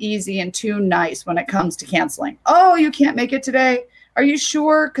too easy and too nice when it comes to canceling. Oh, you can't make it today? Are you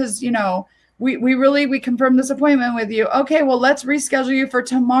sure? Because, we confirmed this appointment with you. Okay, well, let's reschedule you for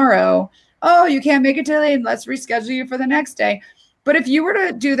tomorrow. Oh, you can't make it today. Let's reschedule you for the next day. But if you were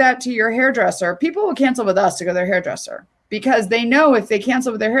to do that to your hairdresser, people will cancel with us to go to their hairdresser because they know if they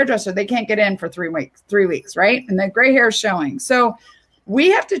cancel with their hairdresser, they can't get in for 3 weeks, right? And the gray hair is showing. So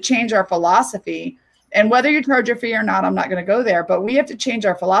we have to change our philosophy. And whether you charge a fee or not, I'm not going to go there, but we have to change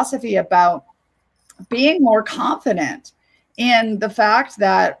our philosophy about being more confident in the fact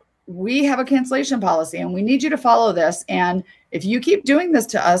that we have a cancellation policy and we need you to follow this. And if you keep doing this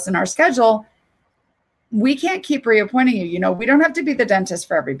to us in our schedule, we can't keep reappointing you. We don't have to be the dentist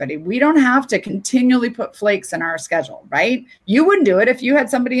for everybody. We don't have to continually put flakes in our schedule, right? You wouldn't do it if you had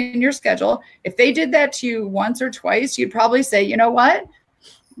somebody in your schedule. If they did that to you once or twice, you'd probably say, you know what?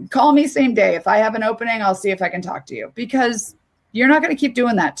 Call me same day. If I have an opening, I'll see if I can talk to you, because you're not going to keep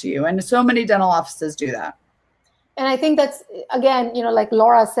doing that to you. And so many dental offices do that. And I think that's, again, like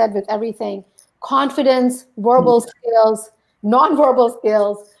Laura said with everything, confidence, verbal skills, nonverbal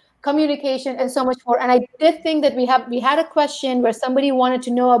skills, communication, and so much more. And I did think that we had a question where somebody wanted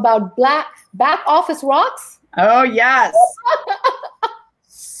to know about back office rocks. Oh, yes.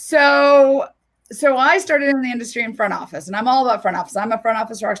 So I started in the industry in front office, and I'm all about front office. I'm a front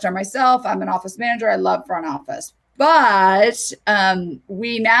office rock star myself. I'm an office manager. I love front office. But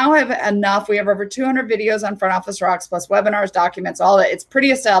we now have enough. We have over 200 videos on front office rocks, plus webinars, documents, all that. It's pretty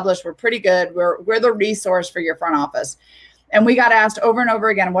established. We're pretty good. We're the resource for your front office. And we got asked over and over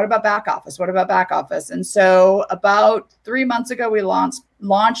again, what about back office? What about back office? And so about 3 months ago, we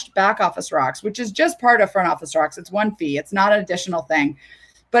launched Back Office Rocks, which is just part of Front Office Rocks. It's one fee. It's not an additional thing,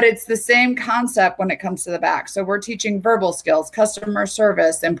 but it's the same concept when it comes to the back. So we're teaching verbal skills, customer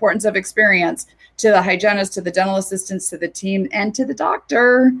service, the importance of experience to the hygienist, to the dental assistants, to the team, and to the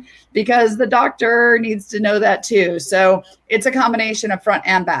doctor, because the doctor needs to know that too. So it's a combination of front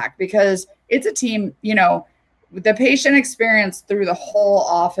and back, because it's a team, the patient experience through the whole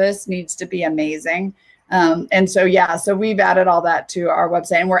office needs to be amazing. And so, yeah, so we've added all that to our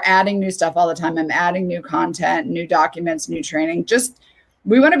website, and we're adding new stuff all the time. I'm adding new content, new documents, new training.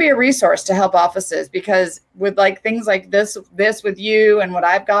 We want to be a resource to help offices, because with like things like this with you and what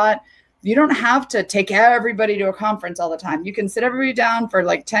I've got, you don't have to take everybody to a conference all the time. You can sit everybody down for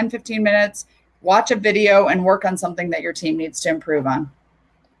like 10, 15 minutes, watch a video, and work on something that your team needs to improve on.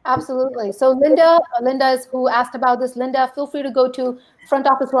 Absolutely. So Linda is who asked about this. Linda, feel free to go to Front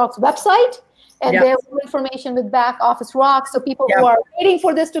Office Rocks website, and there's more information with Back Office Rocks. So people who are waiting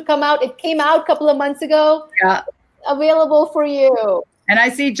for this to come out, it came out a couple of months ago. Yeah. Available for you. And I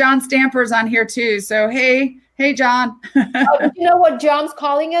see John Stamper's on here too. So hey, John. You know what John's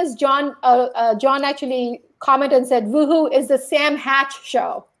calling us? John actually commented and said, "Woohoo is the Sam Hatch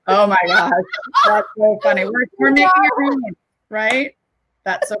show." Oh my gosh, that's so funny. We're making it real, right?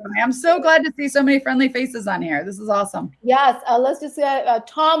 That's so funny. I'm so glad to see so many friendly faces on here. This is awesome. Yes. Let's just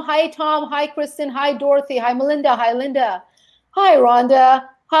Tom. Hi, Tom. Hi, Kristen. Hi, Dorothy. Hi, Melinda. Hi, Linda. Hi, Rhonda.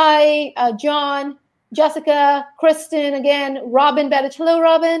 Hi, John. Jessica, Kristen, again, Robin Babbage. Hello,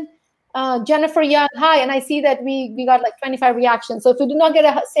 Robin. Jennifer Young. Hi. And I see that we got like 25 reactions. So if we do not get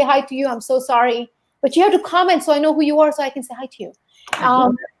to say hi to you, I'm so sorry. But you have to comment so I know who you are so I can say hi to you.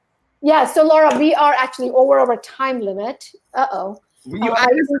 Yeah. So Laura, we are actually over our time limit. Uh-oh. I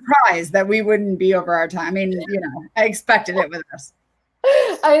was surprised that we wouldn't be over our time. I mean, I expected it with us.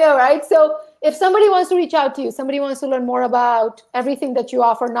 I know, right? So if somebody wants to reach out to you, somebody wants to learn more about everything that you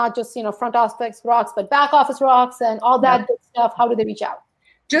offer, not just, Front Office Rocks, but Back Office Rocks and all that good stuff, how do they reach out?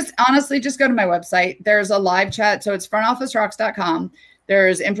 Just honestly, just go to my website. There's a live chat. So it's frontofficerocks.com.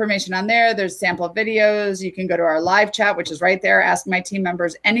 There's information on there. There's sample videos. You can go to our live chat, which is right there. Ask my team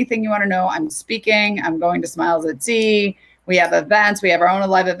members anything you want to know. I'm speaking. I'm going to Smiles at Sea. We have events. We have our own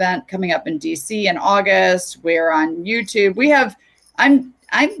live event coming up in DC in August. We're on YouTube. I'm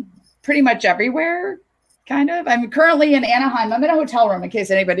pretty much everywhere, kind of. I'm currently in Anaheim. I'm in a hotel room, in case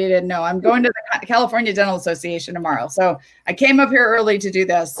anybody didn't know. I'm going to the California Dental Association tomorrow. So I came up here early to do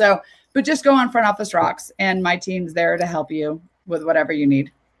this. But just go on Front Office Rocks, and my team's there to help you with whatever you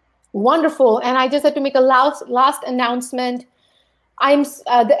need. Wonderful. And I just had to make a last announcement.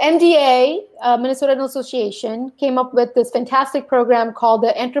 The MDA, Minnesota Dental Association, came up with this fantastic program called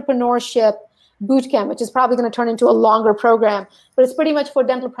the Entrepreneurship Bootcamp, which is probably going to turn into a longer program. But it's pretty much for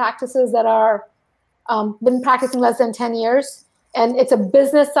dental practices that are been practicing less than 10 years. And it's a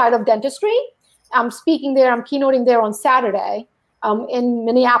business side of dentistry. I'm speaking there. I'm keynoting there on Saturday in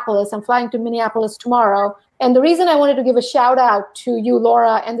Minneapolis. I'm flying to Minneapolis tomorrow. And the reason I wanted to give a shout out to you,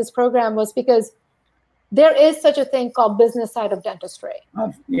 Laura, and this program was because there is such a thing called business side of dentistry.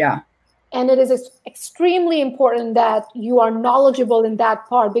 Yeah. And it is extremely important that you are knowledgeable in that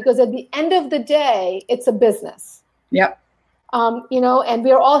part, because at the end of the day, it's a business. Yep. And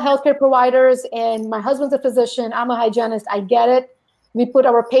we are all healthcare providers, and my husband's a physician. I'm a hygienist. I get it. We put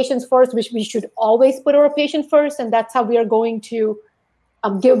our patients first, which we should always put our patient first. And that's how we are going to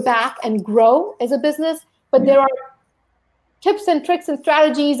give back and grow as a business. But there are tips and tricks and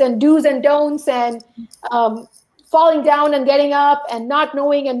strategies and do's and don'ts and falling down and getting up and not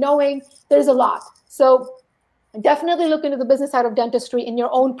knowing and knowing. There's a lot. So definitely look into the business side of dentistry in your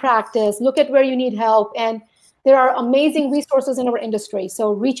own practice. Look at where you need help. And there are amazing resources in our industry.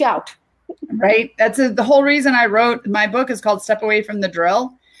 So reach out. Right. That's the whole reason I wrote my book is called Step Away from the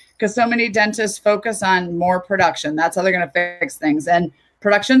Drill, because so many dentists focus on more production. That's how they're going to fix things. And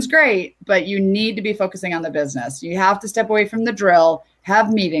production's great, but you need to be focusing on the business. You have to step away from the drill,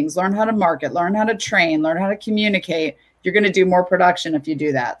 have meetings, learn how to market, learn how to train, learn how to communicate. You're going to do more production if you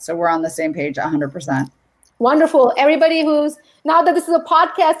do that. So we're on the same page 100%. Wonderful. Everybody now that this is a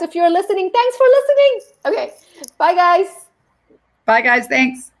podcast, if you're listening, thanks for listening. Okay. Bye, guys. Bye, guys.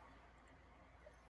 Thanks.